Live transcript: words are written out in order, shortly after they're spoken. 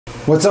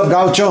What's up,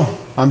 Gaucho?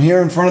 I'm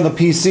here in front of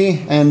the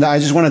PC and I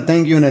just want to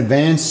thank you in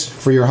advance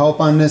for your help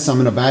on this.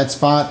 I'm in a bad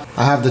spot.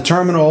 I have the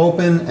terminal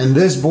open and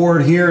this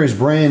board here is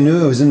brand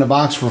new. It was in the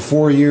box for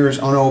 4 years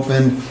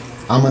unopened.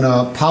 I'm going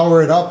to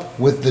power it up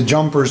with the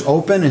jumpers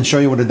open and show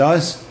you what it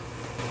does.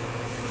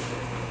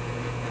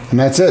 And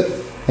that's it.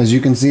 As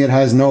you can see, it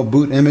has no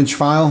boot image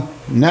file.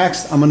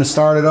 Next, I'm going to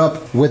start it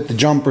up with the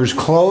jumpers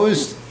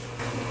closed.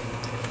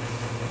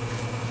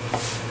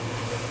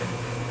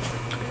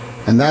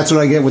 And that's what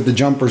I get with the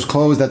jumpers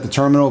closed at the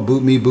terminal.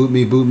 Boot me, boot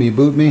me, boot me,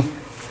 boot me.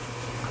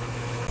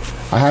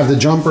 I have the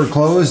jumper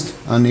closed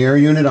on the air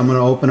unit. I'm going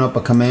to open up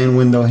a command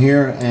window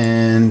here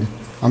and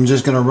I'm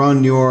just going to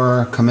run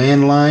your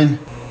command line.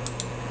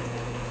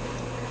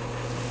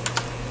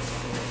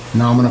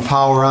 Now I'm going to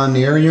power on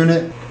the air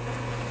unit.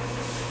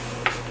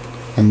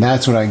 And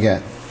that's what I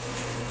get.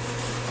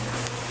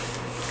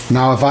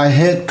 Now if I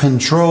hit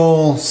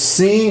Control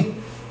C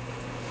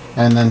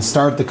and then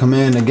start the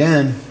command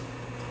again,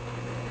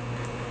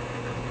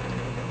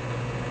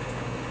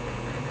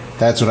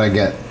 that's what I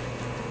get.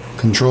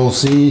 Control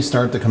C,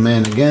 start the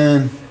command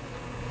again.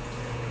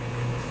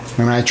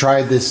 And I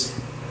tried this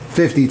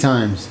 50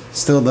 times,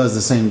 still does the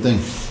same thing.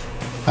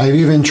 I've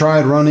even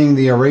tried running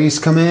the erase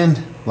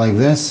command like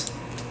this.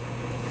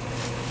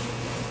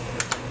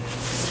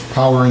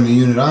 Powering the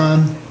unit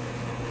on.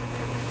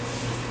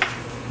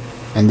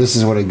 And this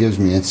is what it gives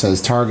me. It says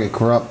target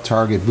corrupt,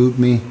 target boot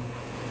me.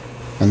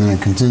 And then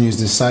it continues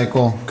this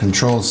cycle.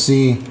 Control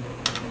C,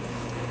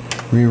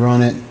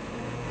 rerun it.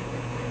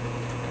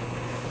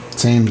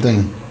 Same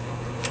thing.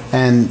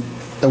 And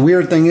the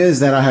weird thing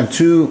is that I have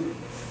two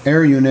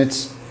air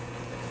units.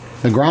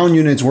 The ground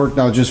units worked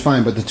out just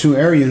fine, but the two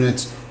air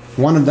units,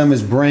 one of them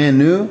is brand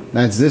new,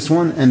 that's this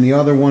one, and the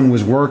other one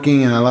was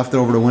working and I left it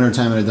over the winter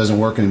time and it doesn't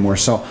work anymore.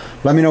 So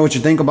let me know what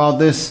you think about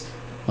this.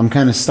 I'm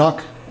kind of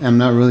stuck. I'm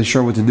not really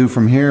sure what to do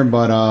from here,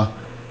 but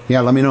yeah,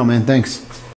 let me know, man. Thanks.